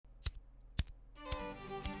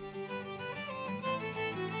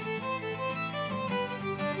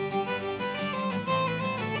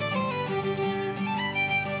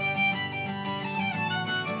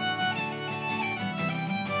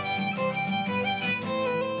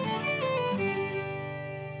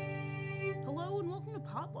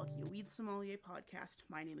Sommelier podcast.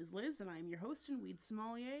 My name is Liz, and I am your host and weed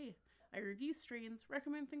sommelier. I review strains,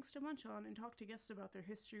 recommend things to munch on, and talk to guests about their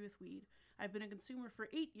history with weed. I've been a consumer for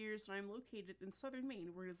 8 years, and I'm located in southern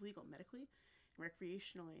Maine, where it is legal medically and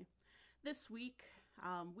recreationally. This week,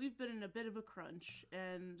 we've been in a bit of a crunch,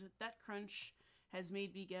 and that crunch has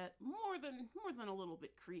made me get more than a little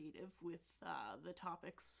bit creative with the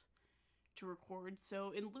topics to record.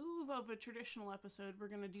 So in lieu of a traditional episode, we're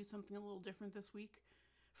going to do something a little different this week.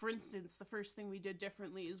 For instance, the first thing we did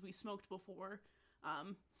differently is we smoked before.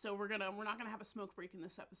 So we're not gonna have a smoke break in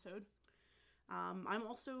this episode. I'm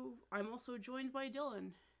also joined by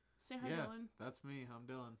Dylan. Say hi, Dylan. That's me. I'm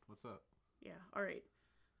Dylan. What's up? Yeah. All right.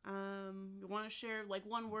 You want to share like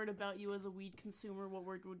one word about you as a weed consumer? What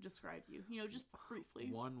word would describe you? You know, just briefly.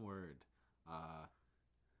 One word.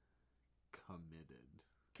 Committed.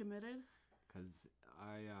 Committed? Because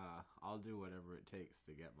I'll do whatever it takes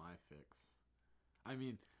to get my fix. I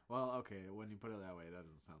mean, well, okay, when you put it that way, that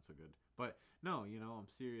doesn't sound so good. But no, I'm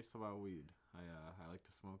serious about weed. I like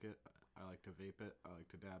to smoke it. I like to vape it. I like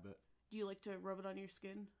to dab it. Do you like to rub it on your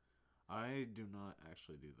skin? I do not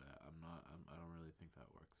actually do that. I don't really think that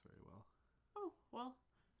works very well. Oh, well,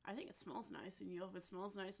 I think it smells nice, and if it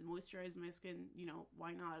smells nice and moisturizes my skin,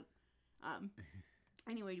 why not?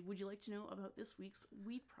 Anyway, would you like to know about this week's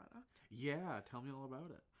weed product? Yeah, tell me all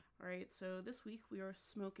about it. All right, so this week we are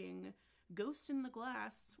smoking Ghost in the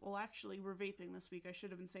Glass. Well, actually, we're vaping this week. I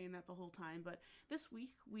should have been saying that the whole time, but this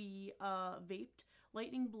week we vaped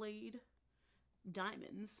Lightning Blade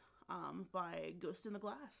Diamonds by Ghost in the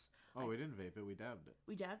Glass. Oh, we didn't vape it. We dabbed it.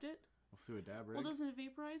 We dabbed it? Through a dab rig? Well, doesn't it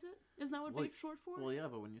vaporize it? Isn't that what vape's short for? Well, yeah,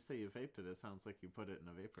 but when you say you vaped it, it sounds like you put it in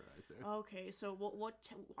a vaporizer. Okay, so what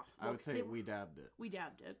I would say we dabbed it. We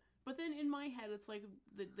dabbed it. But then in my head, it's like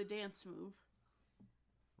the dance move.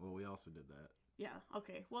 Well, we also did that. Yeah,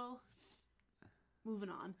 okay, well, moving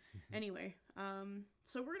on. Anyway,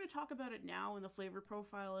 so we're going to talk about it now and the flavor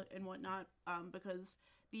profile and whatnot, because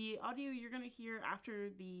the audio you're going to hear after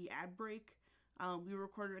the ad break, we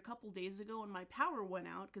recorded a couple days ago and my power went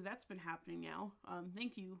out, because that's been happening now.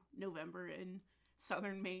 Thank you, November in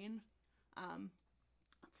southern Maine.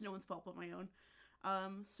 It's no one's fault but my own.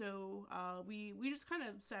 So we just kind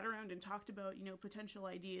of sat around and talked about, potential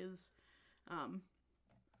ideas,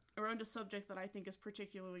 around a subject that I think is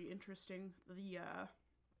particularly interesting.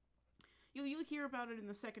 You'll hear about it in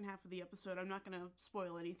the second half of the episode. I'm not going to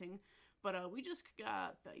spoil anything, but we just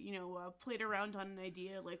played around on an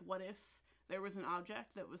idea, like what if there was an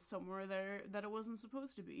object that was somewhere there that it wasn't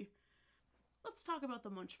supposed to be. Let's talk about the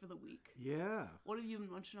munch for the week. Yeah. What have you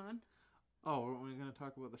been munching on? Oh, are we going to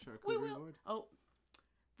talk about the charcuterie board? Oh,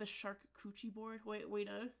 the charcuterie board? Wait.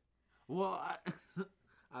 Well,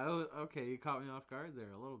 okay, you caught me off guard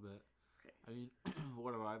there a little bit. Okay. I mean,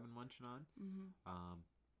 what have I been munching on? Mm-hmm.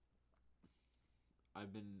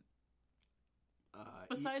 I've been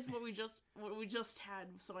besides what we just had,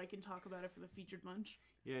 so I can talk about it for the featured munch.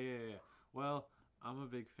 Yeah. Well, I'm a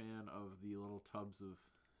big fan of the little tubs of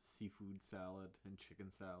seafood salad and chicken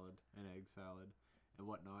salad and egg salad and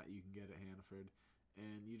whatnot you can get at Hannaford.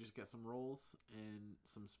 And you just get some rolls and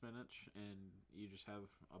some spinach, and you just have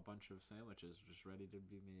a bunch of sandwiches just ready to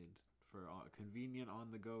be made for convenient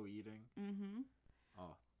on-the-go eating. Mm-hmm.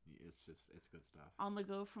 Oh, it's good stuff. On the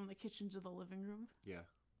go from the kitchen to the living room. Yeah.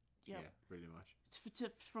 Yep. Yeah, pretty much.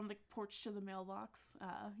 From the porch to the mailbox.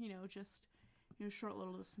 Just short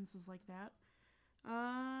little distances like that.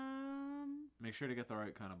 Make sure to get the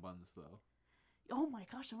right kind of buns, though. Oh my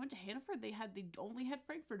gosh, I went to Hannaford. They only had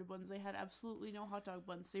Frankfurter buns. They had absolutely no hot dog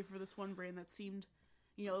buns, save for this one brand that seemed,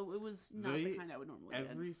 it was not the kind I would normally get.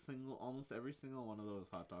 Almost every single one of those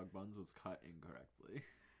hot dog buns was cut incorrectly.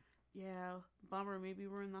 Yeah, bummer. Maybe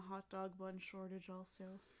we're in the hot dog bun shortage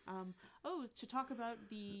also. To talk about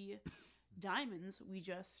the diamonds we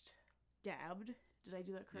just dabbed. Did I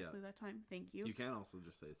do that correctly that time? Thank you. You can also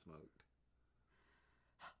just say smoked.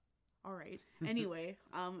 All right. Anyway,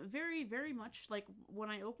 very, very much like when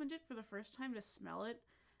I opened it for the first time to smell it,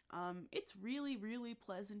 it's really, really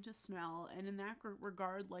pleasant to smell. And in that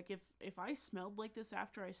regard, like if I smelled like this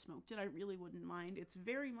after I smoked it, I really wouldn't mind. It's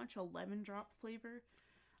very much a lemon drop flavor.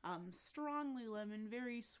 Strongly lemon,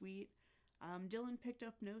 very sweet. Dylan picked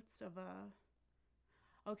up notes of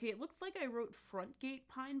okay, it looked like I wrote front gate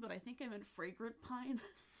pine, but I think I meant fragrant pine.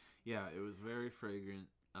 Yeah, it was very fragrant.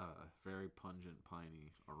 Very pungent,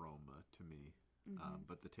 piney aroma to me. Mm-hmm.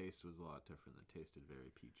 But the taste was a lot different. It tasted very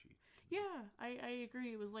peachy. Yeah, I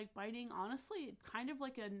agree. It was like biting, honestly, kind of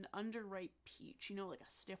like an underripe peach, like a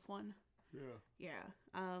stiff one. Yeah. Yeah.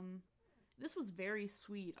 This was very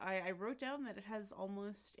sweet. I wrote down that it has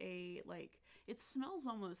almost it's it smells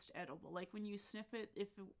almost edible. Like when you sniff it,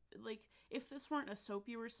 if this weren't a soap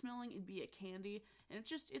you were smelling, it'd be a candy, and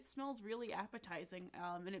it smells really appetizing.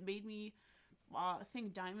 And it made me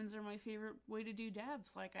think diamonds are my favorite way to do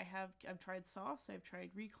dabs. Like I've tried sauce, I've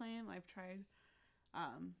tried reclaim, I've tried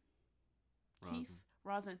keef,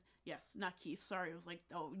 rosin. Yes, not keef. Sorry, I was like,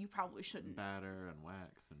 oh, you probably shouldn't. Batter and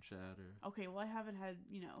wax and shatter. Okay, well, I haven't had,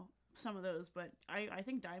 some of those, but I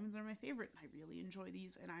think diamonds are my favorite. I really enjoy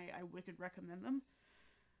these, and I would recommend them.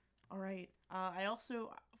 All right. I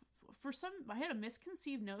also, I had a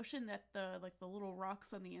misconceived notion that the little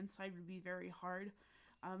rocks on the inside would be very hard.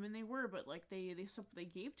 And they were, but like they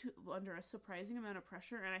gave to under a surprising amount of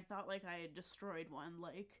pressure, and I thought like I had destroyed one.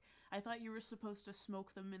 Like I thought you were supposed to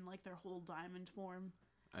smoke them in like their whole diamond form.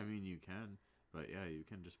 I mean, you can, but yeah, you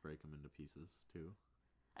can just break them into pieces too.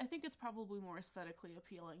 I think it's probably more aesthetically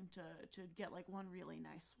appealing to get like one really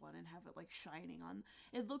nice one and have it like shining on.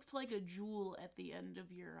 It looked like a jewel at the end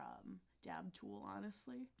of your dab tool,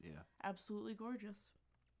 honestly. Yeah. Absolutely gorgeous.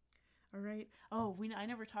 All right. Oh, I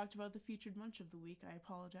never talked about the featured munch of the week. I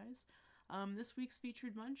apologize. This week's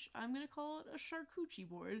featured munch, I'm going to call it a charcuterie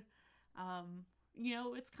board.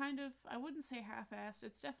 It's kind of, I wouldn't say half-assed.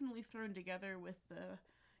 It's definitely thrown together with the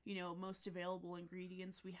most available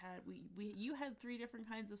ingredients. You had 3 different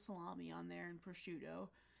kinds of salami on there and prosciutto,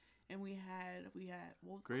 and we had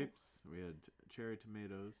grapes. We had cherry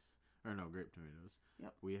tomatoes, or no, grape tomatoes.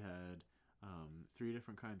 Yep. We had 3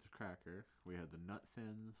 different kinds of cracker. We had the nut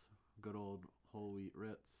thins, good old whole wheat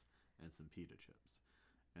Ritz, and some pita chips.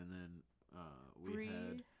 And then we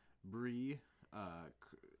had brie,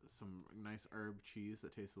 some nice herb cheese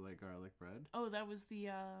that tasted like garlic bread. Oh, that was the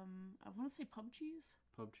I want to say pub cheese.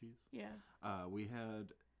 Pub cheese. Yeah. We had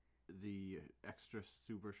the extra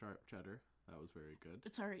super sharp cheddar. That was very good.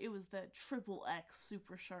 Sorry, it was the XXX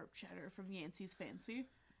super sharp cheddar from Yancey's Fancy.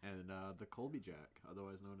 And the Colby Jack,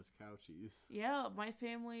 otherwise known as cow cheese. Yeah, my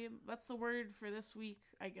family, that's the word for this week,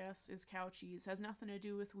 I guess, is cow cheese. Has nothing to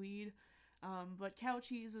do with weed. But cow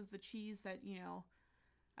cheese is the cheese that,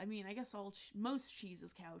 I mean, I guess most cheese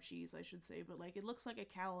is cow cheese, I should say. But, like, it looks like a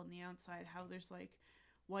cow on the outside, how there's, like,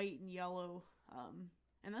 white and yellow.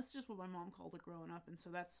 And that's just what my mom called it growing up. And so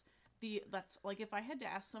that's like, if I had to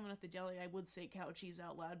ask someone at the deli, I would say cow cheese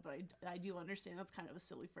out loud. But I do understand that's kind of a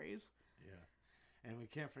silly phrase. Yeah. And we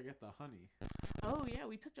can't forget the honey. Oh, yeah,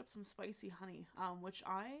 we picked up some spicy honey, which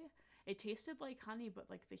it tasted like honey, but,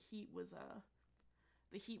 like, the heat was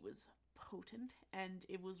potent, and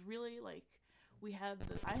it was really, like,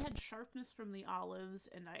 I had sharpness from the olives,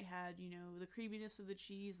 and I had, the creaminess of the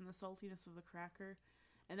cheese and the saltiness of the cracker,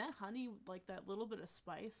 and that honey, like, that little bit of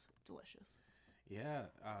spice, delicious. Yeah,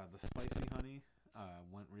 the spicy honey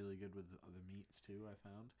went really good with the meats, too, I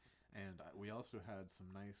found. And we also had some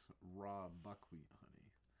nice raw buckwheat honey.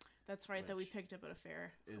 That's right, that we picked up at a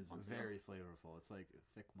fair. Is very flavorful. It's like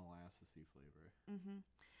thick molassesy flavor. Mm-hmm.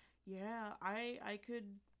 Yeah, I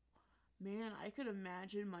could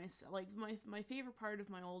imagine myself, like, my favorite part of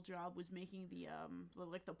my old job was making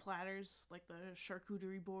the platters, like the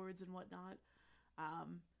charcuterie boards and whatnot.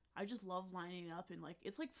 I just love lining up and, like,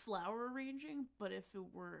 it's like flower arranging, but if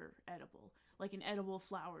it were edible, like an edible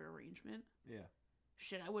flower arrangement. Yeah.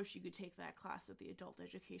 Shit, I wish you could take that class at the Adult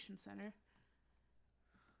Education Center.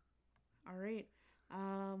 All right.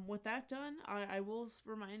 With that done, I will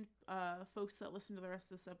remind folks that listen to the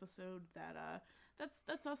rest of this episode that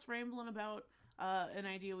that's us rambling about an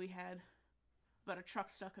idea we had about a truck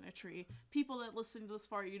stuck in a tree. People that listen to this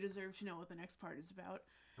far, you deserve to know what the next part is about.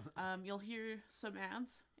 You'll hear some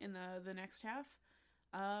ads in the next half,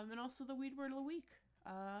 and also the weed word of the week.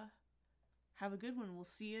 Have a good one. We'll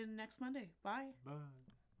see you next Monday. Bye. Bye.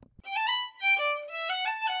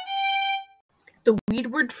 The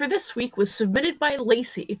weed word for this week was submitted by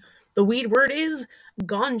Lacey. The weed word is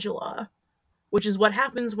gondola, which is what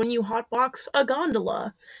happens when you hotbox a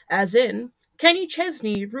gondola. As in, Kenny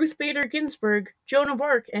Chesney, Ruth Bader Ginsburg, Joan of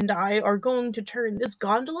Arc, and I are going to turn this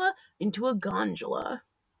gondola into a gondola.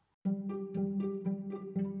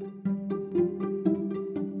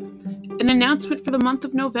 An announcement for the month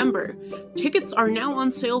of November. Tickets are now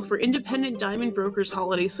on sale for Independent Diamond Brokers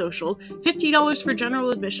Holiday Social, $50 for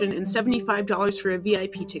general admission and $75 for a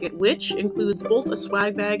VIP ticket, which includes both a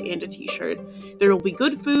swag bag and a t-shirt. There will be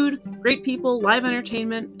good food, great people, live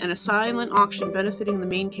entertainment, and a silent auction benefiting the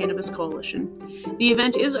Maine Cannabis Coalition. The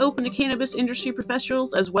event is open to cannabis industry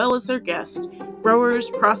professionals as well as their guests,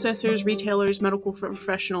 growers, processors, retailers, medical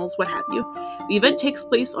professionals, what have you. The event takes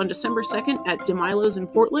place on December 2nd at DeMilo's in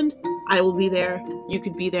Portland. I will be there. You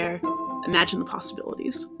could be there. Imagine the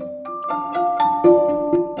possibilities.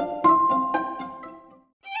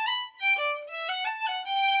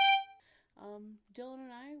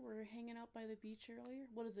 the beach earlier?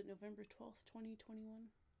 What is it, November 12th,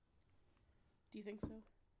 2021? Do you think so?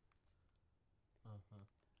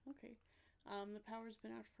 Uh-huh. Okay. The power's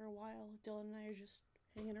been out for a while. Dylan and I are just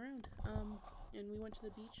hanging around. And we went to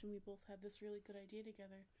the beach and we both had this really good idea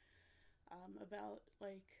together. About,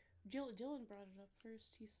 like, Dylan brought it up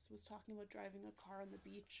first. He was talking about driving a car on the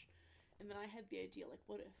beach. And then I had the idea, like,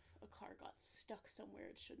 what if a car got stuck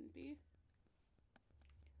somewhere it shouldn't be?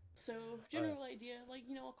 So, general idea, like,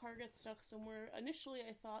 you know, a car gets stuck somewhere. Initially,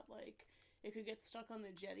 I thought, like, it could get stuck on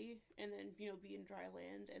the jetty and then, you know, be in dry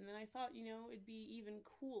land. And then I thought, you know, it'd be even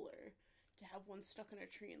cooler to have one stuck in a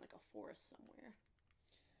tree in, like, a forest somewhere.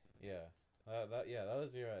 Yeah. That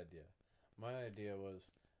was your idea. My idea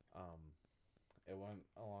was, it went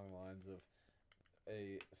along the lines of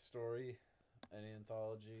a story, an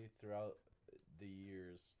anthology throughout the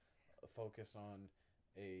years, focus on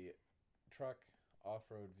a truck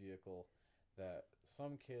off-road vehicle that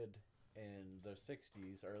some kid in the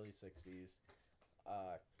 60s, early 60s,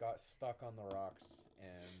 got stuck on the rocks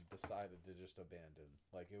and decided to just abandon.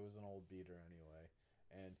 Like, it was an old beater anyway.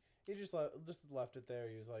 And he just left it there.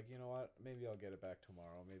 He was like, you know what, maybe I'll get it back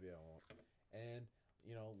tomorrow, maybe I won't. And,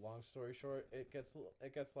 you know, long story short, it gets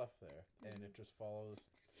left there. And it just follows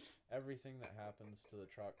everything that happens to the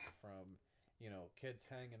truck, from, you know, kids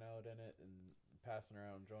hanging out in it and passing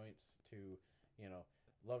around joints to, you know,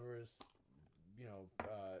 lovers, you know,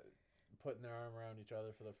 putting their arm around each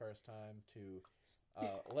other for the first time, to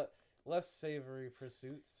less savory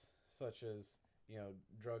pursuits such as, you know,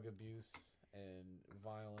 drug abuse and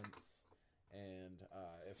violence. And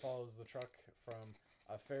it follows the truck from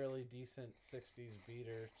a fairly decent 60s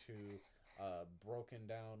beater to a broken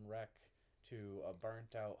down wreck to a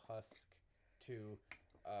burnt out husk to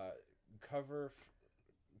cover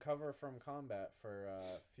from combat for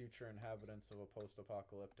future inhabitants of a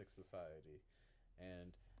post-apocalyptic society.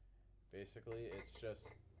 And basically,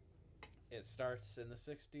 it starts in the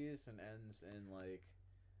 60s and ends in, like,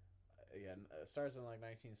 it starts in, like,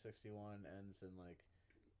 1961, ends in, like,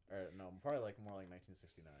 or no, probably, like, more like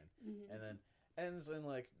 1969. And then ends in,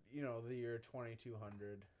 like, you know, the year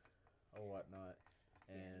 2200 or whatnot.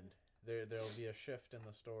 And there'll be a shift in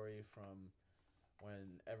the story from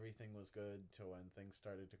when everything was good to when things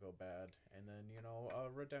started to go bad, and then, you know,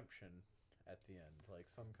 a redemption at the end, like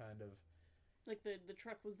some kind of, like, the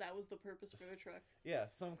truck was the purpose for the truck. Yeah,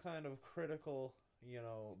 some kind of critical, you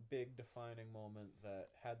know, big defining moment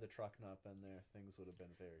that, had the truck not been there, things would have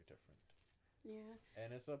been very different. Yeah.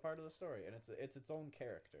 And it's a part of the story, and it's its own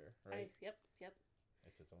character, right? Yep.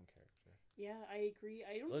 It's its own character. Yeah, I agree.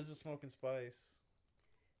 I don't. Liz is smoking spice.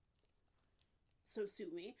 So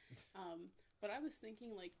sue me. But I was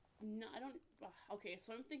thinking, like, no, I don't. Okay,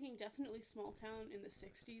 so I'm thinking definitely small town in the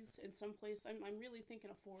 60s in some place. I'm really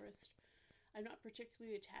thinking a forest. I'm not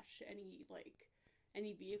particularly attached to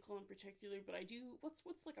any vehicle in particular, but I do. What's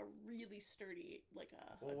like a really sturdy, like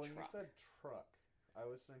a Well, when truck? you said truck, I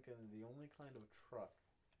was thinking the only kind of truck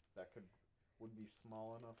that would be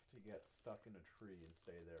small enough to get stuck in a tree and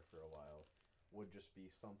stay there for a while would just be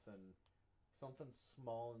something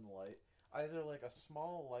small and light. Either like a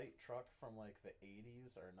small light truck from like the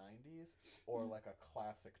 80s or 90s, or like a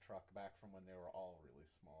classic truck back from when they were all really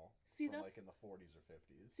small. See, from that's like in the 40s or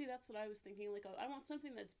 50s. See, that's what I was thinking. Like, I want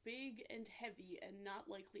something that's big and heavy and not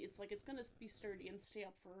likely. It's like it's gonna be sturdy and stay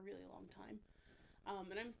up for a really long time.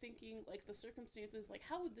 And I'm thinking, like, the circumstances, like,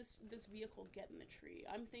 how would this vehicle get in the tree?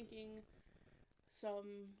 I'm thinking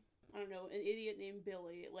I don't know, an idiot named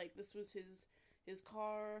Billy. Like, this was his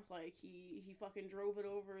car. Like, he fucking drove it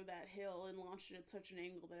over that hill and launched it at such an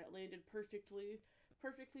angle that it landed perfectly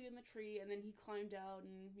in the tree, and then he climbed out,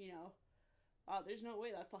 and, you know, there's no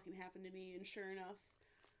way that fucking happened to me. And sure enough,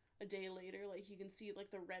 a day later, like, you can see,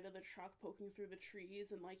 like, the red of the truck poking through the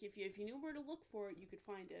trees, and, like, if you knew where to look for it, you could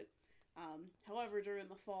find it. However, during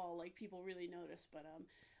the fall, like, people really notice. But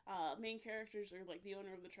main characters, or like the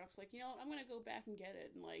owner of the truck's like, you know what, I'm gonna go back and get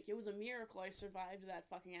it. And, like, it was a miracle I survived that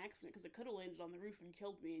fucking accident, because it could have landed on the roof and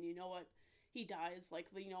killed me. And you know what, he dies, like,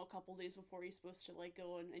 you know, a couple days before he's supposed to, like,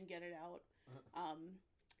 go and get it out.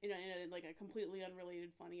 You know, in like a completely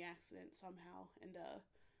unrelated funny accident somehow. And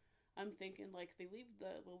I'm thinking, like,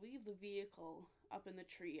 they'll leave the vehicle up in the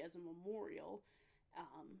tree as a memorial,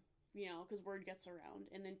 you know, because word gets around,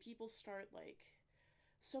 and then people start, like,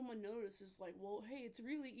 someone notices, like, well, hey, it's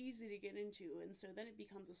really easy to get into, and so then it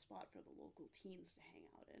becomes a spot for the local teens to hang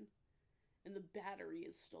out in, and the battery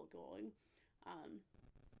is still going.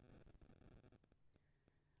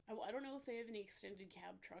 I don't know if they have any extended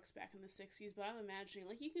cab trucks back in the 60s, but I'm imagining,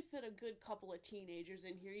 like, you could fit a good couple of teenagers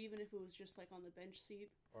in here, even if it was just, like, on the bench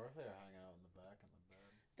seat. Or if they're hanging out in the back in the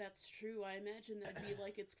bed. That's true. I imagine that'd be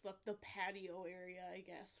like it's the patio area, I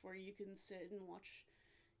guess, where you can sit and watch,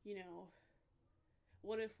 you know,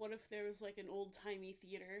 what if there was like an old timey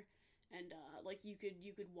theater, and like you could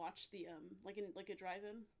watch the like in like a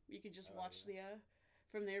drive-in, you could just Oh watch yeah. the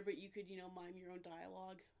from there, but you could mime your own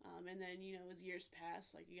dialogue, and then as years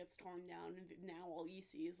pass, like it gets torn down, and now all you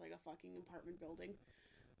see is like a fucking apartment building.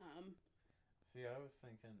 Um, See, I was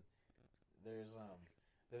thinking there's um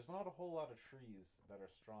there's not a whole lot of trees that are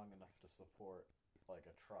strong enough to support like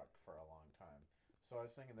a truck for a long time. So I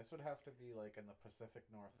was thinking this would have to be like in the Pacific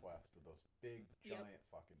Northwest with those big yep, giant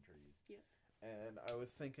fucking trees. yep. And I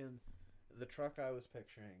was thinking the truck I was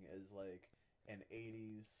picturing is like an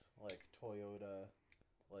 80s like Toyota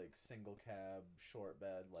like single cab short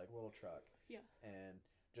bed like little truck. Yeah. And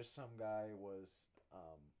just some guy was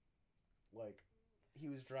like he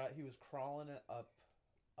was crawling it up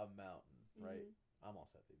a mountain, right? Mm-hmm. I'm all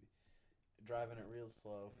set, baby. Driving it real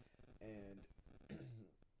slow, and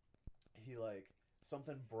he like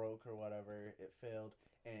something broke or whatever. It failed,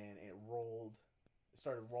 and it rolled,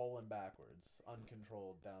 started rolling backwards,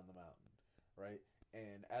 uncontrolled down the mountain, right?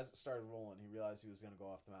 And as it started rolling, he realized he was gonna go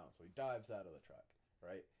off the mountain, so he dives out of the truck,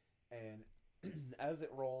 right? And as it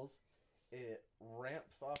rolls, it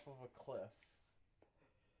ramps off of a cliff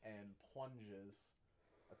and plunges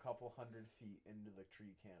a couple hundred feet into the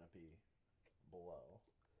tree canopy below.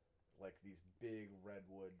 Like these big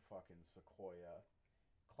redwood fucking sequoia,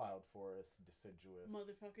 cloud forest, deciduous.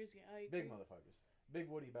 Motherfuckers, yeah, I Big agree. motherfuckers. Big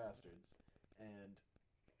woody bastards. And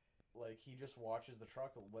like he just watches the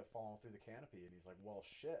truck fall through the canopy and he's like, well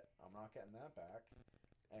shit, I'm not getting that back.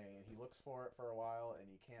 And he looks for it for a while and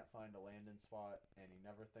he can't find a landing spot and he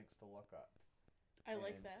never thinks to look up. I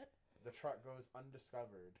like And that. the truck goes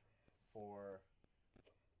undiscovered for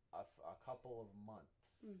a couple of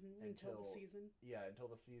months Until the season.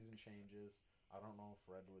 until the season changes. I don't know if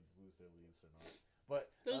redwoods lose their leaves or not,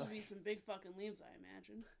 but Those would be some big fucking leaves, I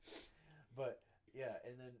imagine. but yeah,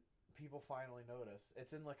 and then people finally notice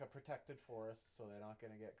it's in like a protected forest, so they're not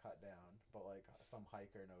gonna get cut down. But like some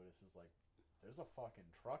hiker notices, like there's a fucking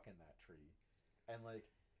truck in that tree, and like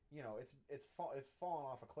it's fallen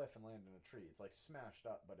off a cliff and landed in a tree. It's like smashed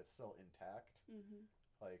up, but it's still intact. Mm-hmm.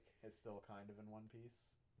 Like it's still kind of in one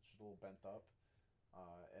piece. It's just a little bent up.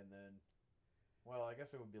 And then, well, I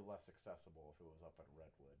guess it would be less accessible if it was up at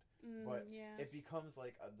Redwood. But it Yes. becomes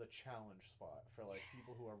like the challenge spot for like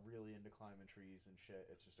people who are really into climbing trees and shit.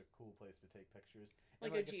 It's just a cool place to take pictures.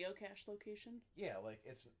 Like And a geocache location? yeah, like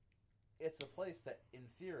it's a place that in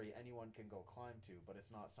theory anyone can go climb to, but it's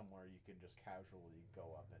not somewhere you can just casually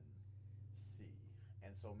go up and see.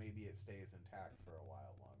 And so maybe it stays intact for a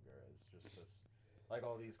while longer. It's just this, like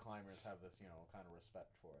all these climbers have this, kind of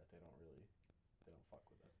respect for it. They don't fuck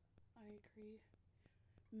with it. I agree.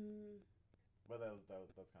 Mm. But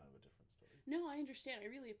that's kind of a different story. No, I understand. I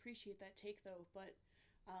really appreciate that take, though. But,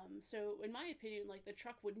 so in my opinion, like the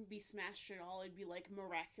truck wouldn't be smashed at all. It'd be like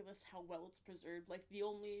miraculous how well it's preserved. Like the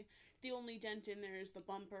only dent in there is the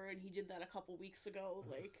bumper, and he did that a couple weeks ago.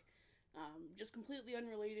 Like, just completely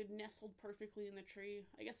unrelated, nestled perfectly in the tree.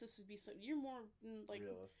 I guess this would be you're more like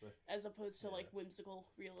Realistic. as opposed to Yeah. like whimsical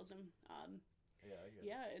realism. Yeah, I get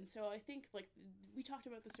Yeah, and so I think like we talked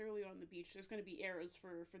about this earlier on the beach. There's going to be eras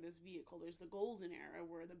for this vehicle. There's the golden era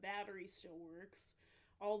where the battery still works,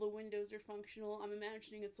 all the windows are functional. I'm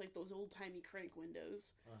imagining it's like those old timey crank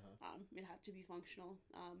windows. it. Uh-huh. It had to be functional.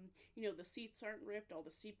 The seats aren't ripped. All the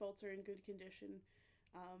seatbelts are in good condition.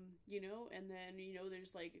 And then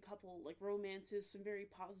there's like a couple like romances, some very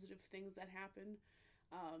positive things that happen,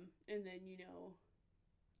 and then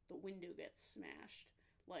the window gets smashed,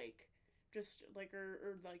 like just like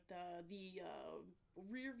or like the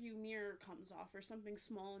rear view mirror comes off or something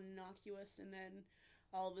small and innocuous, and then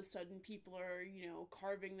all of a sudden people are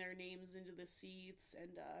carving their names into the seats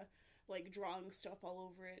and like drawing stuff all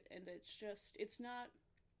over it, and it's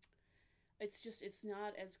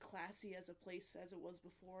not as classy as a place as it was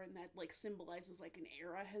before, and that like symbolizes like an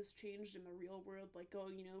era has changed in the real world, like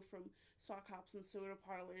going from sock hops and soda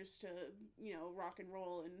parlors to rock and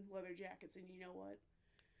roll and leather jackets, and what.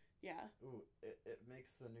 Yeah. Ooh, it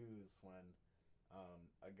makes the news when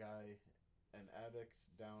a guy, an addict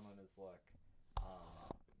down on his luck,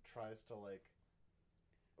 tries to like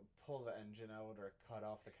pull the engine out or cut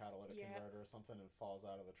off the catalytic Yeah. converter or something and falls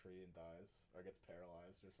out of the tree and dies or gets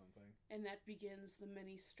paralyzed or something. And that begins the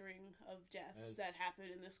many string of deaths As- that happen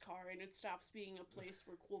in this car, and it stops being a place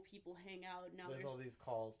where cool people hang out. Now There's all these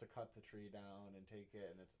calls to cut the tree down and take it,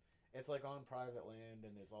 and it's like on private land,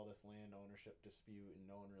 and there's all this land ownership dispute, and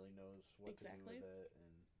no one really knows what Exactly. to do with it.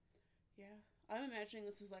 And Yeah. I'm imagining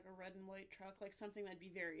this is like a red and white truck, like something that'd be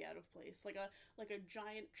very out of place, like a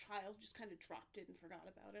giant child just kind of dropped it and forgot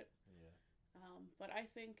about it. Yeah. But I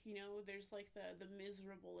think, there's like the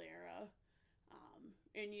miserable era,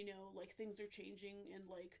 and like things are changing, and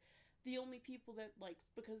like the only people that like,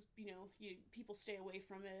 because people stay away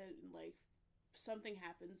from it, and like something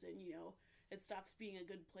happens, and it stops being a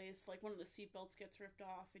good place. Like one of the seatbelts gets ripped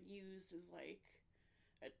off and used as like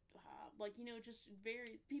just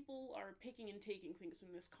very, people are picking and taking things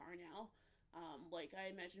from this car now. Like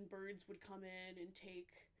I imagine birds would come in and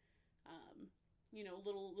take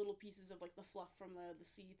little pieces of like the fluff from the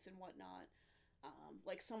seats and whatnot.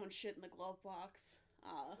 Like someone shit in the glove box.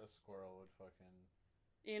 A squirrel would fucking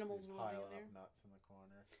Animals be were in piling there. up nuts in the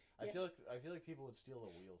corner. Yeah. I feel like people would steal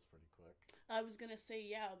the wheels pretty quick. I was gonna say,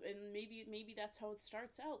 yeah, and maybe that's how it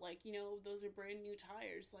starts out. Like, those are brand new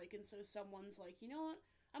tires, like, and so someone's like, you know what,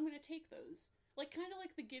 I'm gonna take those. Like, kind of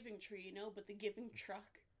like the Giving Tree, but the Giving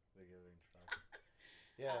Truck. The Giving Truck.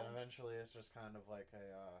 Yeah, and eventually it's just kind of like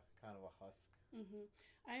a husk. Mm-hmm.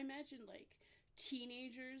 I imagine, like,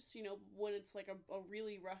 teenagers, when it's like a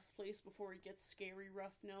really rough place before it gets scary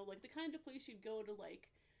rough, like the kind of place you'd go to, like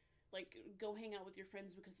go hang out with your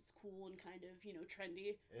friends because it's cool and kind of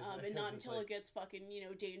trendy, and not until it gets fucking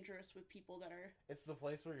dangerous with people that are. It's the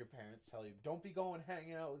place where your parents tell you, don't be going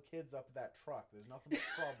hanging out with kids up at that truck. There's nothing but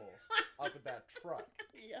trouble up at that truck.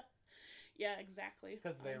 Yeah, exactly.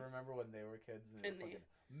 Because they remember when they were kids and they were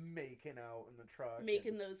fucking making out in the truck,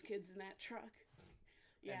 making those kids in that truck.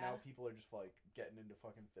 Yeah. And now people are just like getting into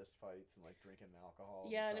fucking fist fights and like drinking alcohol.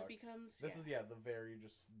 Yeah, and it becomes. This is the very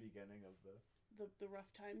just beginning of the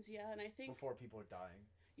rough times, yeah, and I think before people are dying.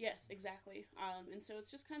 Yes, exactly. And so it's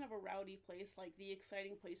just kind of a rowdy place, like the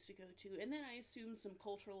exciting place to go to. And then I assume some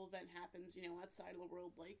cultural event happens, outside of the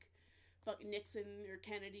world, like fucking Nixon or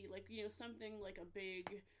Kennedy, like something like a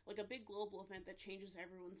big global event that changes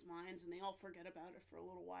everyone's minds, and they all forget about it for a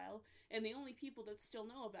little while. And the only people that still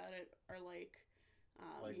know about it are like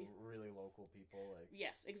really local people, like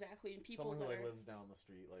yes, exactly, and people someone who that lives down the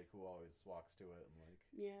street, like who always walks to it, and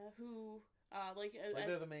who. Like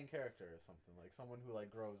they're the main character or something. Like someone who like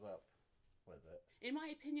grows up with it. In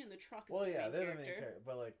my opinion, the truck is they're the main character.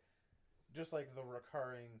 But like, just like the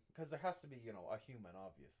recurring, because there has to be a human.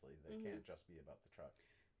 Obviously, they can't just be about the truck.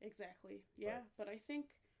 Exactly. Yeah, but I think,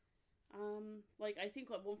 I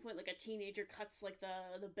think at one point like a teenager cuts like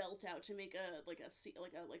the belt out to make a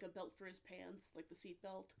belt for his pants, like the seat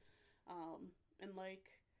belt, and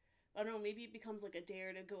like. I don't know, maybe it becomes like a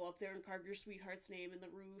dare to go up there and carve your sweetheart's name in the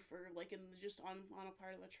roof or like just on a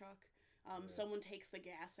part of the truck. Someone takes the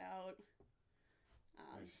gas out.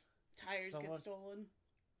 Tires get stolen.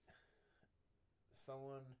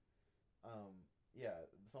 Someone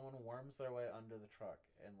worms their way under the truck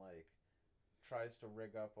and like tries to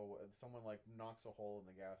rig up someone like knocks a hole in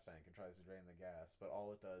the gas tank and tries to drain the gas, but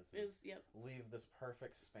all it does is leave this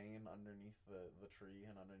perfect stain underneath the tree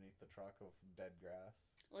and underneath the truck of dead grass.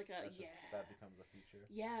 That becomes a feature.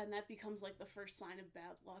 Yeah, and that becomes like the first sign of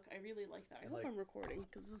bad luck. I really like that. I hope I'm recording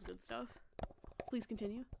because this is good stuff. Please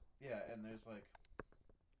continue. Yeah, and there's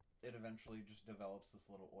it eventually just develops this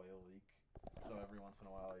little oil leak. So every once in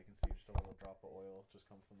a while you can see just a little drop of oil just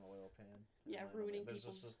come from the oil pan. Yeah, ruining people's...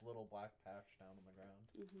 There's just this little black patch down on the ground.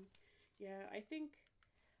 Mm-hmm. Yeah, I think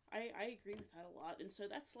I agree with that a lot. And so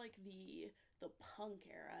that's like the punk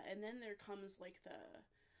era. And then there comes like the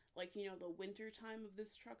winter time of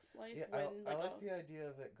this truck's life. Yeah, I like the idea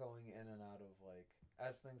of it going in and out of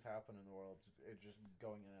as things happen in the world, it just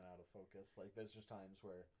going in and out of focus. Like there's just times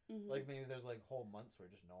where maybe there's whole months where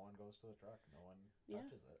just no one goes to the truck, no one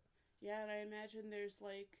touches it. Yeah, and I imagine there's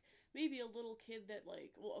maybe a little kid that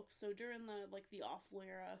so during the awful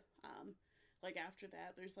era, after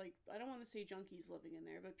that, there's I don't want to say junkies living in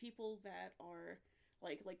there, but people that are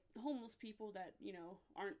like homeless people that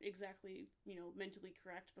aren't exactly mentally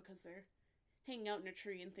correct because they're hanging out in a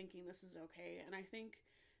tree and thinking this is okay. And I think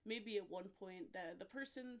maybe at one point the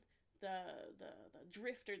person, the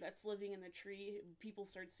drifter that's living in the tree, people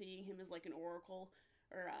start seeing him as like an oracle.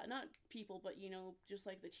 Or not people, but just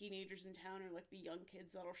like the teenagers in town or like the young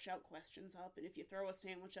kids that'll shout questions up, and if you throw a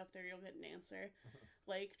sandwich up there, you'll get an answer.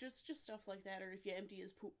 Just stuff like that, or if you empty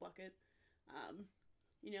his poop bucket, and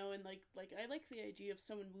I like the idea of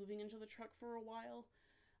someone moving into the truck for a while,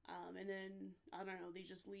 and then I don't know, they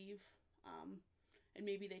just leave, and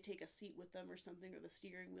maybe they take a seat with them or something, or the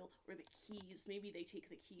steering wheel, or the keys. Maybe they take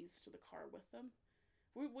the keys to the car with them.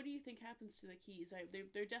 What do you think happens to the keys?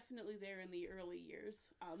 They're definitely there in the early years,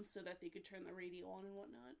 so that they could turn the radio on and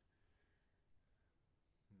whatnot.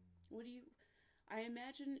 I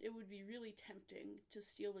imagine it would be really tempting to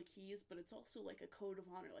steal the keys, but it's also like a code of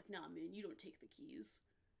honor. Like, nah, man, you don't take the keys.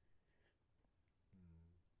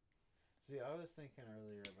 Hmm. See, I was thinking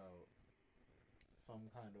earlier about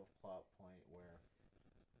some kind of plot point where,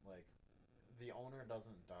 like, the owner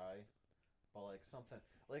doesn't die, but like something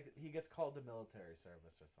like he gets called to military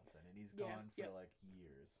service or something, and he's Yeah, gone for yep. like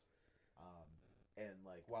years, um, and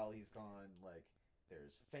like while he's gone, like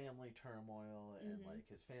there's family turmoil, and Mm-hmm. like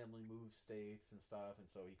his family moves states and stuff, and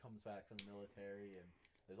so he comes back from the military, and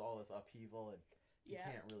there's all this upheaval, and he Yeah.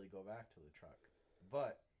 can't really go back to the truck,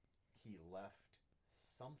 but he left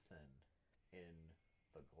something in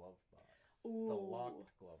the glove box, the Ooh.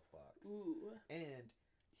 locked glove box, Ooh. and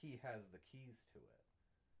he has the keys to it.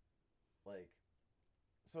 Like,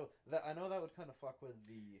 so that I know that would kind of fuck with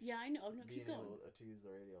the Yeah, I know. No, being keep going. able to use the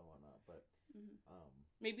radio and whatnot, but Mm-hmm. um,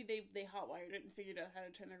 Maybe they hotwired it and figured out how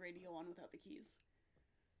to turn the radio on without the keys.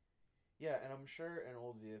 yeah, and I'm sure in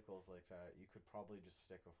old vehicles like that, you could probably just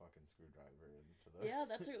stick a fucking screwdriver into the Yeah,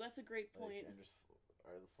 that's a great like point. and just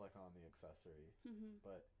or flick on the accessory. Mm-hmm.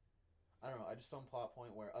 But I don't know. I just some plot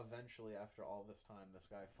point where eventually, after all this time, this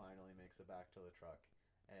guy finally makes it back to the truck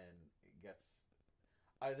and gets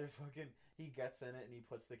either fucking he gets in it and he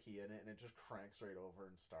puts the key in it and it just cranks right over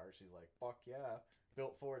and starts. He's like, "Fuck yeah,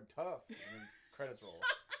 built Ford tough." And then credits roll.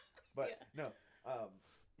 But Yeah. no,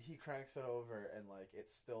 he cranks it over and like it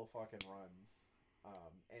still fucking runs.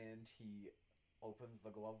 And he opens the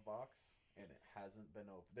glove box and it hasn't been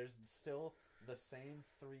opened. There's still the same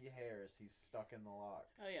 3 hairs he's stuck in the lock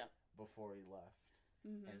Oh yeah. before he left,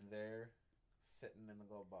 Mm-hmm. and there, sitting in the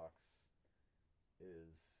glove box,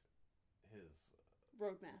 is his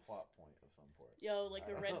Road maps. plot point of some sort. Yo, like I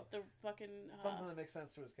the don't red, know. the fucking. Something that makes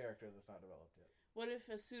sense to his character that's not developed yet. What if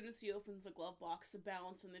as soon as he opens the glove box, the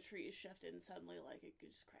balance in the tree is shifted and suddenly like it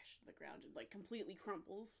just crashes to the ground and like completely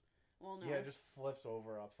crumples? Well, no. Yeah, it just flips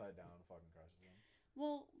over upside down and fucking crushes him.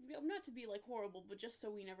 Well, not to be like horrible, but just so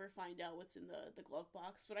we never find out what's in the glove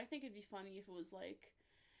box. But I think it'd be funny if it was like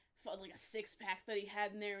a 6-pack that he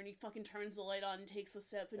had in there, and he fucking turns the light on and takes a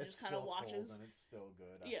sip and It's just kind of still watches. cold and it's still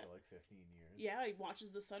good after Yeah. like 15 years. Yeah, he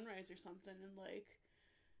watches the sunrise or something, and like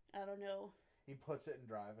I don't know. He puts it in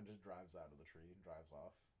drive and just drives out of the tree and drives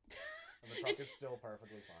off. And the truck is still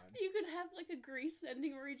perfectly fine. You could have like a Grease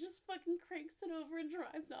ending where he just fucking cranks it over and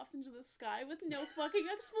drives off into the sky with no fucking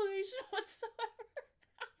explanation whatsoever.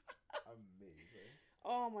 Amazing.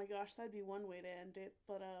 Oh my gosh, that'd be one way to end it.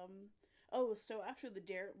 But oh, so after the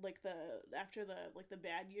the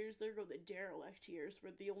bad years, there go the derelict years,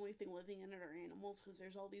 where the only thing living in it are animals because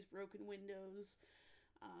there's all these broken windows.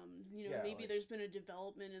 Yeah, Maybe like- there's been a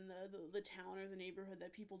development in the town or the neighborhood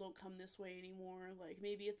that people don't come this way anymore. Like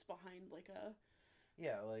maybe it's behind like a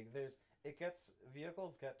Yeah, like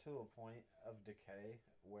vehicles get to a point of decay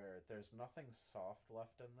where there's nothing soft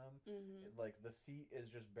left in them. mm-hmm, Like the seat is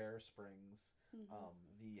just bare springs. mm-hmm.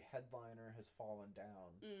 The headliner has fallen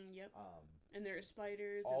down. Yep. Um, And there are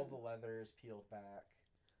spiders. all and the leather is peeled back.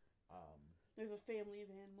 Um, there's a family of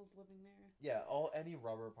animals living there. yeah, any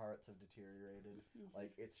rubber parts have deteriorated. Mm-hmm.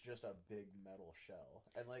 Like it's just a big metal shell,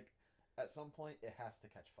 and like at some point it has to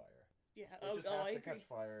catch fire. Yeah. It just has I to agree. catch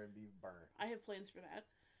fire and be burnt. I have plans for that.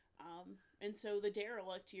 And so the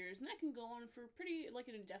derelict years, and that can go on for pretty like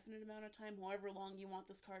an indefinite amount of time, however long you want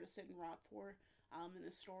this car to sit and rot for. In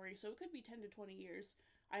this story, so it could be 10 to 20 years.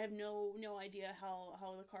 I have no idea how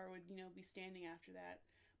the car would be standing after that,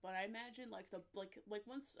 but I imagine like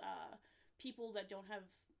once people that don't have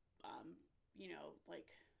like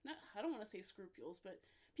not I don't want to say scruples, but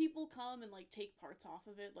people come and like take parts off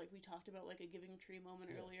of it, like we talked about like a Giving Tree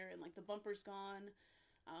moment earlier, and like the bumper's gone.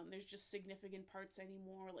 There's just significant parts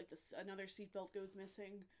anymore, like another seatbelt goes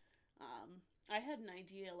missing. I had an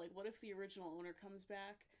idea, like what if the original owner comes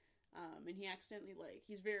back, and he accidentally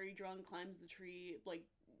he's very drunk, climbs the tree,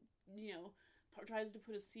 tries to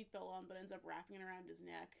put his seatbelt on but ends up wrapping it around his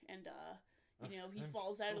neck, and he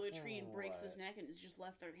falls out of the tree and breaks his neck and is just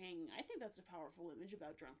left there hanging. I think that's a powerful image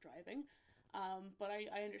about drunk driving. But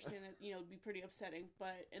I understand that it'd be pretty upsetting.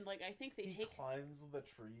 But I think they he climbs the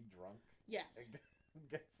tree drunk. Yes.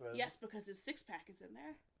 Gets in. Yes, because his 6-pack is in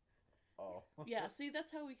there. Oh. Yeah, see,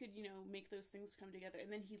 that's how we could, make those things come together. And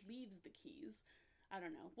then he leaves the keys. I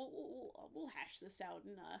don't know. We'll hash this out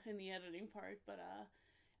in the editing part, but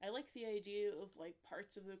I like the idea of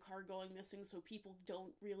parts of the car going missing, so people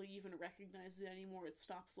don't really even recognize it anymore. It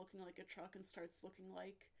stops looking like a truck and starts looking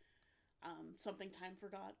like something time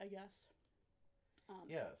forgot, I guess.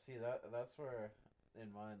 Yeah, see that's where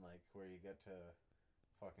in mine where you get to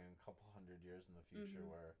fucking a couple hundred years in the future,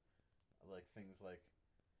 where things like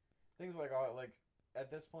at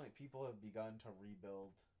this point people have begun to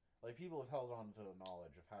rebuild like people have held on to the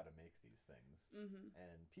knowledge of how to make these things, Mm-hmm.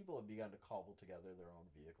 and people have begun to cobble together their own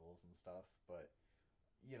vehicles and stuff. But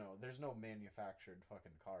there's no manufactured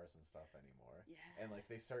fucking cars and stuff anymore, Yeah. and like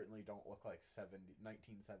they certainly don't look like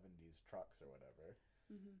 1970s trucks or whatever,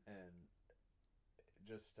 Mm-hmm. and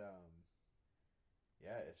just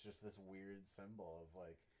yeah, it's just this weird symbol of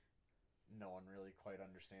like no one really quite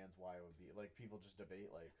understands why it would be like people just debate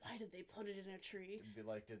like Why did they put it in a tree? did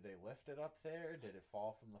they lift it up there? Did it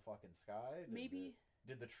fall from the fucking sky?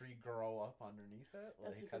 Did the tree grow up underneath it?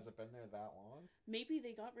 Like has it been there that long? Maybe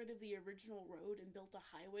they got rid of the original road and built a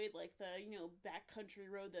highway, like the backcountry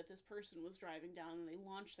road that this person was driving down, and they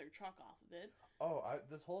launched their truck off of it. Oh,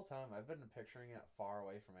 this whole time I've been picturing it far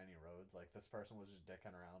away from any roads. Like this person was just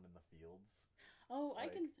dicking around in the fields. Oh, I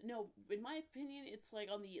Like, can no. In my opinion, it's like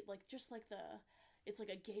on the just like it's like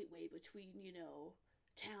a gateway between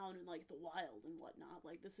town and like the wild and whatnot.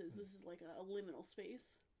 Like this is like a liminal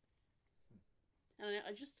space, and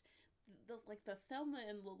I just the Thelma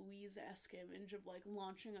and Louise-esque image of like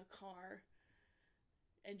launching a car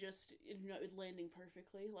and just it landing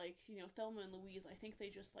perfectly. Like Thelma and Louise, I think they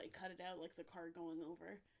just like cut it out like the car going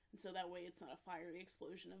over, and so that way it's not a fiery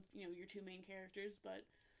explosion of your two main characters, but.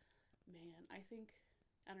 Man, I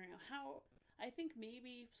don't know how. I think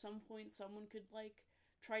maybe some point someone could like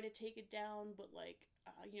try to take it down, but like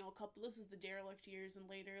a couple. This is the derelict years, and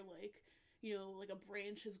later like like a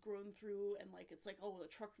branch has grown through, and like it's like oh the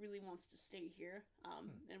truck really wants to stay here,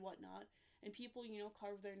 and whatnot, and people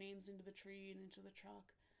carve their names into the tree and into the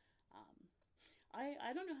truck.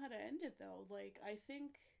 I don't know how to end it though. Like I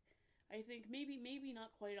think maybe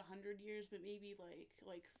not quite 100 years, but maybe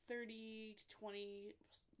like 30 to 20,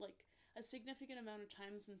 like a significant amount of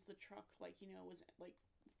time since the truck was like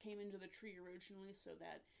came into the tree originally, so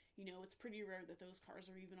that it's pretty rare that those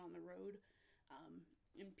cars are even on the road,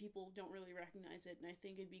 and people don't really recognize it. And I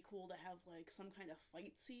think it'd be cool to have like some kind of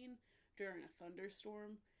fight scene during a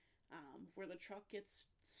thunderstorm, where the truck gets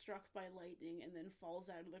struck by lightning and then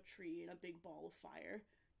falls out of the tree in a big ball of fire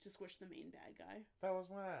to squish the main bad guy. That was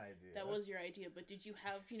my idea. That was your idea, but did you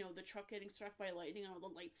have, the truck getting struck by lightning and all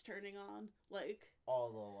the lights turning on? Like all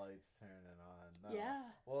the lights turning on. No. Yeah.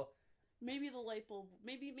 Well, maybe the light bulb,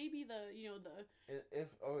 maybe the, the if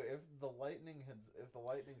the lightning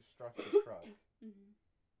struck the truck, mm-hmm.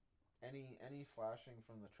 any flashing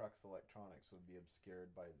from the truck's electronics would be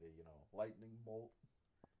obscured by the, lightning bolt.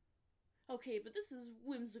 Okay, but this is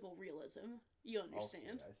whimsical realism. You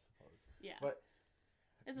understand? Okay, I suppose. Yeah. But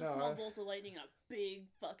it's a small bolt of lightning in a big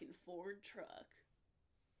fucking Ford truck.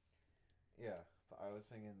 Yeah, but I was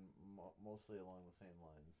thinking mostly along the same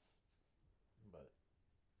lines. But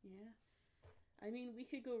yeah, I mean, we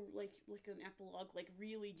could go like an epilogue, like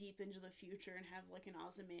really deep into the future, and have like an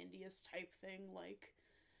Ozymandias type thing,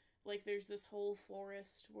 like there's this whole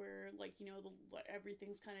forest where like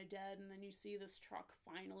everything's kind of dead, and then you see this truck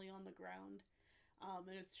finally on the ground,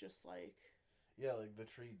 and it's just like yeah, like the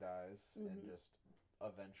tree dies mm-hmm. and just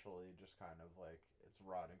eventually just kind of like it's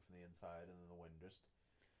rotting from the inside, and then the wind just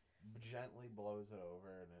gently blows it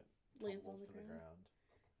over and it lands on tumbles the to the ground.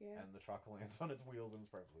 Yeah. And the truck lands on its wheels and it's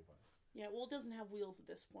perfectly fine. Yeah, well, it doesn't have wheels at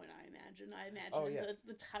this point, I imagine. Oh, yeah.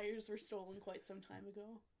 the tires were stolen quite some time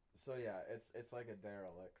ago. So yeah, it's like a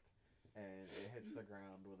derelict, and it hits the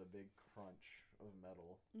ground with a big crunch of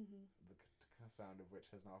metal, mm-hmm. the sound of which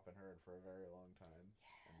has not been heard for a very long time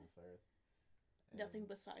on this earth. And, nothing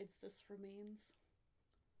besides this remains.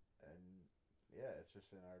 And yeah, it's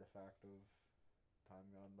just an artifact of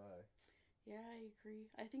time gone by. Yeah, I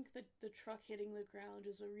agree. I think that the truck hitting the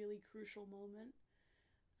ground is a really crucial moment.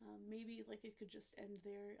 Maybe like it could just end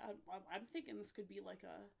there. I'm thinking this could be like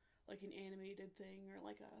an animated thing or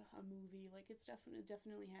like a movie. Like it's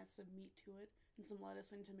definitely has some meat to it and some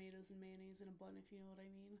lettuce and tomatoes and mayonnaise in a bun, if you know what I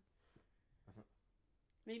mean.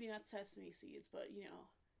 Maybe not sesame seeds, but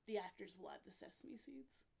the actors will add the sesame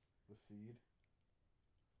seeds. The seed.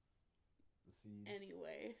 The seeds.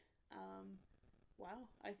 Anyway, wow.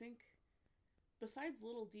 I think besides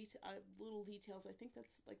little details, I think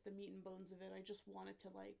that's like the meat and bones of it. I just want it to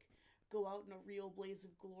like go out in a real blaze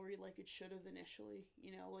of glory, like it should have initially.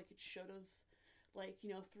 Like it should have, like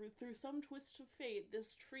through some twist of fate,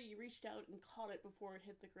 this tree reached out and caught it before it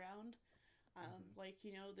hit the ground. Mm-hmm. Like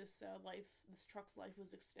this truck's life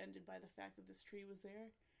was extended by the fact that this tree was there.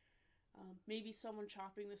 Maybe someone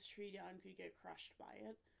chopping this tree down could get crushed by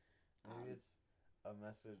it. Maybe it's a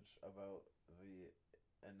message about the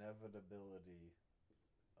inevitability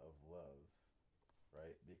of love,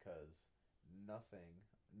 right? Because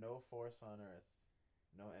no force on earth,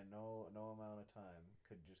 no amount of time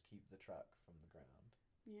could just keep the truck from the ground.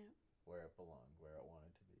 Yeah. Where it belonged, where it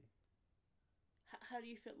wanted to be. How do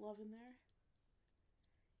you fit love in there?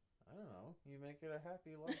 I don't know. You make it a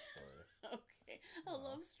happy love story. Okay, a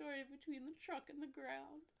love story between the truck and the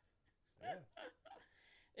ground. Yeah.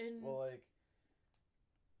 And Well, like,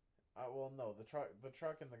 well, no, the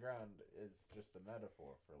truck in the ground is just a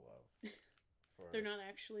metaphor for love. they're not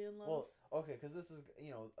actually in love. Well, okay, because this is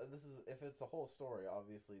if it's a whole story,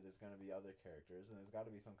 obviously there's going to be other characters, and there's got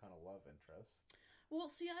to be some kind of love interest. Well,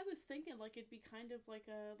 see, I was thinking like it'd be kind of like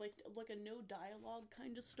a no dialogue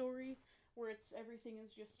kind of story where it's everything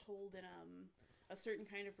is just told in a certain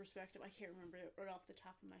kind of perspective. I can't remember it right off the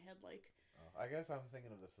top of my head. Like, I guess I'm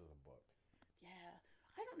thinking of this as a book. yeah,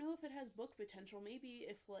 I don't know if it has book potential. Maybe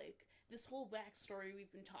if like this whole backstory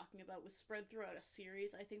we've been talking about was spread throughout a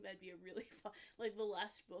series, I think that'd be a really fun. Like the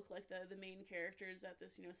last book, like the main characters at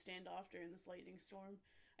this standoff during this lightning storm.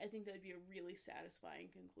 I think that'd be a really satisfying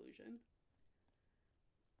conclusion.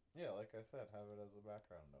 Yeah, like I said, have it as a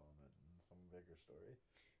background element in some bigger story.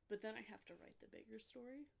 But then I have to write the bigger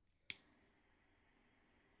story.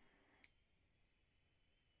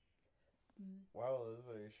 Wow, Liz,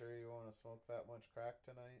 are you sure you want to smoke that much crack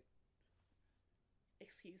tonight?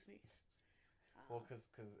 Excuse me. Well, because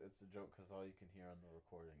it's a joke, because all you can hear on the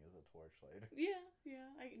recording is a torchlight. Yeah,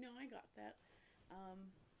 I got that.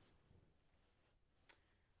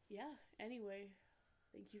 Yeah, anyway,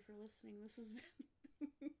 thank you for listening. This has been...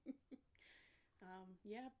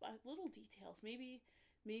 little details. Maybe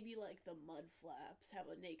like the mud flaps have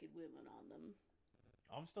a naked women on them.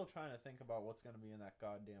 I'm still trying to think about what's going to be in that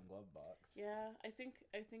goddamn glove box. Yeah, I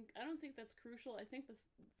don't think that's crucial. I think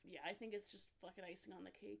it's just fucking icing on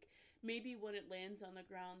the cake. Maybe when it lands on the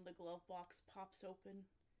ground, the glove box pops open,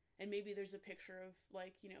 and maybe there's a picture of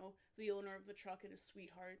like the owner of the truck and his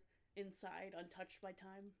sweetheart inside, untouched by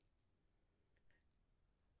time.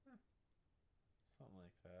 Something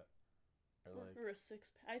like that. Or a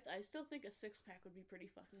six pack. I still think a six pack would be pretty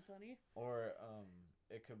fucking funny. Or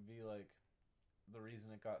it could be like the reason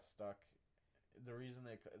it got stuck. The reason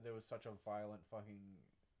there was such a violent fucking.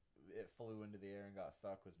 It flew into the air and got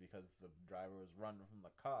stuck was because the driver was running from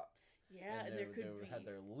the cops. Yeah, and they had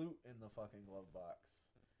their loot in the fucking glove box.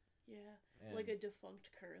 Yeah, and, like a defunct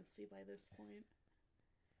currency by this point.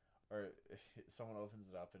 Or someone opens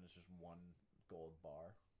it up and it's just one gold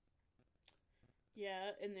bar.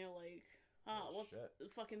 Yeah, and they're like,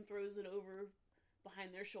 fucking throws it over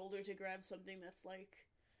behind their shoulder to grab something that's like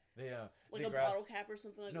bottle cap or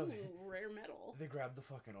something like rare metal. They grab the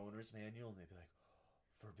fucking owner's manual and they be like,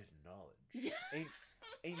 forbidden knowledge,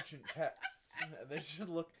 ancient texts. And they're just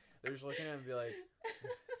looking at it and be like,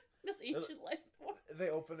 this ancient life form. They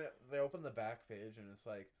open the back page and it's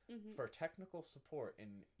like, for technical support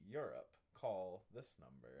in Europe, call this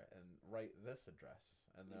number and write this address,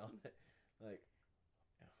 and they're like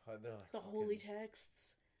the holy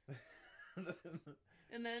texts.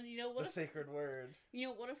 And then what the sacred word.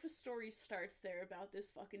 What if a story starts there about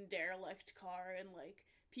this fucking derelict car and like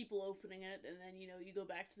people opening it, and then you go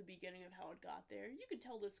back to the beginning of how it got there. You could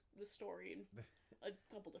tell this story in a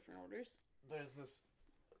couple different orders. There's this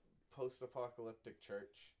post-apocalyptic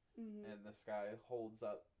church, and this guy holds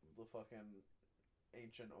up the fucking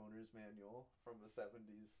ancient owner's manual from the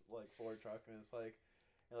 70s like Ford truck, and it's like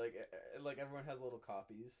everyone has little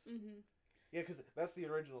copies. Yeah, because that's the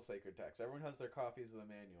original sacred text. Everyone has their copies of the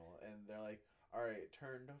manual, and they're like, all right,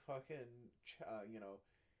 turn to fucking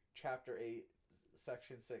chapter 8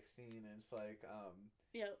 section 16, and it's like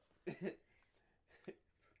yep.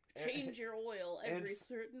 Change your oil every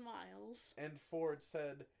certain miles. And Ford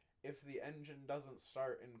said, if the engine doesn't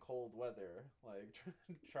start in cold weather, like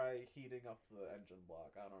try heating up the engine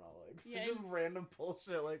block. I don't know, like just random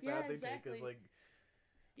bullshit like that. They take as like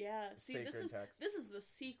see, this is the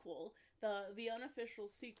sequel, the unofficial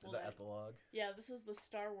sequel, the epilogue. Yeah, this is the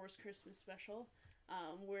Star Wars Christmas special,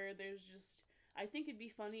 where there's just. I think it'd be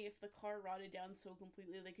funny if the car rotted down so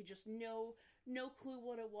completely they could just no clue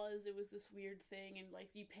what it was. It was this weird thing, and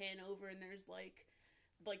like you pan over and there's the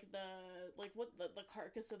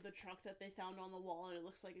carcass of the truck that they found on the wall, and it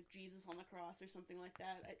looks like Jesus on the cross or something like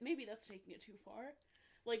that. Maybe that's taking it too far.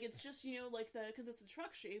 Like it's just because it's a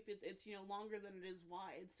truck shape, it's longer than it is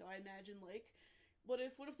wide. So I imagine like what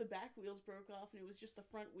if the back wheels broke off and it was just the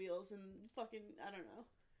front wheels and fucking I don't know.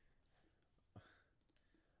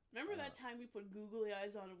 Remember that time we put googly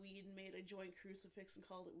eyes on weed and made a joint crucifix and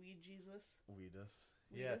called it Weed Jesus? Weedus.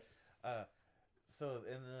 Yes. Yeah. So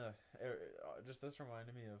in the just this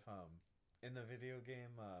reminded me of in the video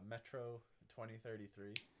game Metro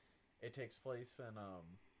 2033, it takes place in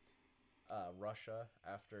Russia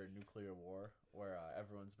after nuclear war, where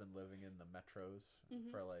everyone's been living in the metros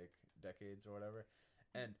for like decades or whatever,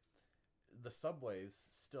 and the subways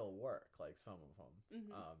still work, like some of them,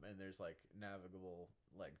 Mm-hmm. and there's like navigable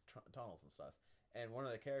like tunnels and stuff. And one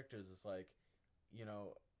of the characters is like, you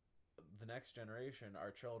know, the next generation,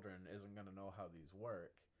 our children, isn't gonna know how these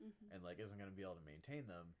work, Mm-hmm. and like isn't gonna be able to maintain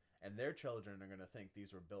them, and their children are gonna think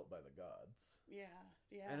these were built by the gods. Yeah,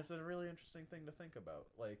 yeah. And it's a really interesting thing to think about.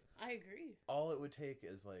 Like, I agree. all it would take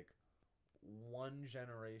is like one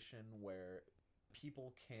generation where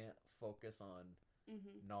people can't focus on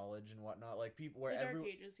Mm-hmm. knowledge and whatnot. Like people where The Dark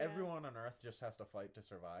Ages, yeah. everyone on Earth just has to fight to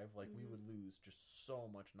survive. Like we Mhm. would lose just so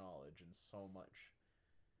much knowledge and so much.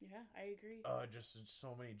 Yeah, I agree. Just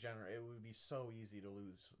so many It would be so easy to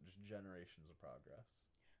lose just generations of progress.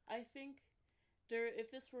 I think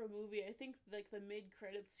if this were a movie, I think like the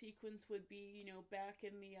mid-credit sequence would be, back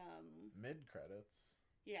in the Mid credits.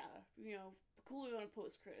 yeah, cooler than a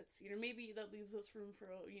post-credits. Maybe that leaves us room for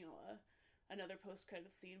another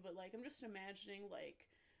post-credit scene, but like I'm just imagining like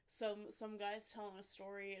some guys telling a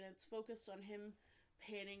story and it's focused on him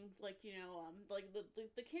panning, like like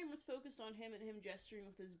the camera's focused on him and him gesturing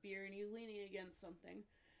with his beer and he's leaning against something.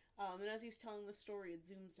 And as he's telling the story, it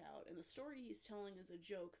zooms out. And the story he's telling is a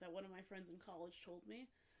joke that one of my friends in college told me,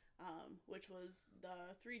 which was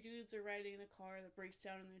the three dudes are riding in a car that breaks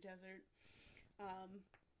down in the desert.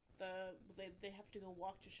 They have to go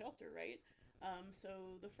walk to shelter, right?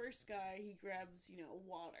 So the first guy, he grabs,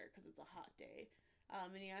 water because it's a hot day.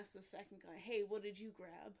 And he asks the second guy, hey, what did you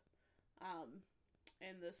grab?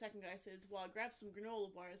 And the second guy says, well, I grabbed some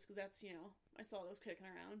granola bars because that's, I saw those kicking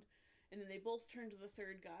around. And then they both turn to the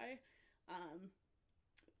third guy,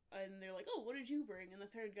 and they're like, oh, what did you bring? And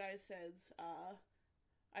the third guy says,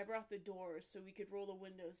 I brought the doors so we could roll the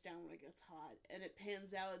windows down when it gets hot. And it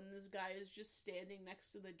pans out, and this guy is just standing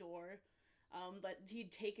next to the door that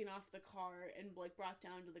he'd taken off the car and, like, brought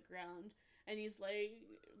down to the ground. And he's, like,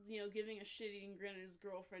 giving a shit-eating grin at his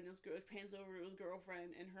girlfriend. His pans over to his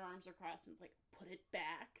girlfriend, and her arms are crossed, and it's like, put it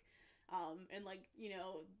back. And like,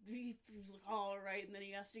 he's like, all right, and then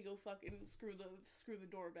he has to go fucking screw the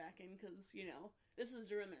door back in because this is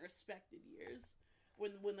during their respected years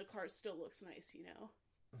when the car still looks nice.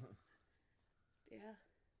 Yeah.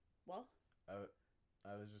 Well,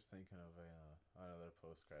 I was just thinking of another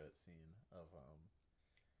post credit scene of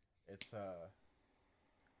it's a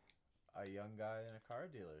young guy in a car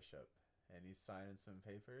dealership and he's signing some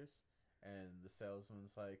papers and the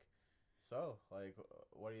salesman's like, so, like,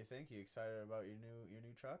 what do you think? You excited about your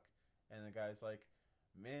new truck? And the guy's like,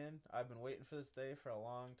 man, I've been waiting for this day for a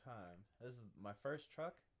long time. This is my first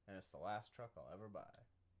truck, and it's the last truck I'll ever buy.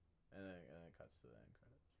 And then it cuts to the end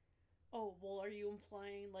credits. oh well, are you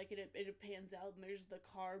implying like it pans out and there's the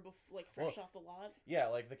car fresh off the lot? Yeah,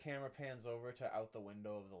 like the camera pans over to out the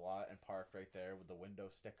window of the lot and parked right there with the window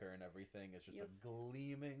sticker and everything. It's just a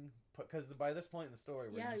gleaming, because by this point in the story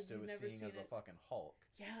we're used to seeing as a fucking Hulk.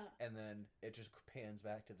 Yeah. And then it just pans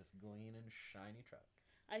back to this gleaming shiny truck.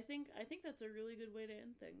 I think that's a really good way to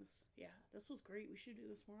end things. Yeah, this was great. We should do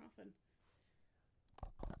this more often.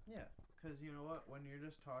 Yeah, because you know what? When you're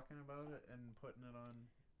just talking about it and putting it on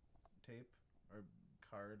tape or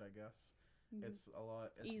card, I guess, it's a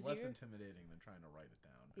lot. It's easier. Less intimidating than trying to write it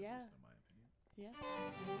down. Yeah. At least in my opinion.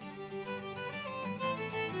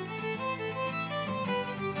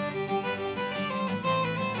 Yeah.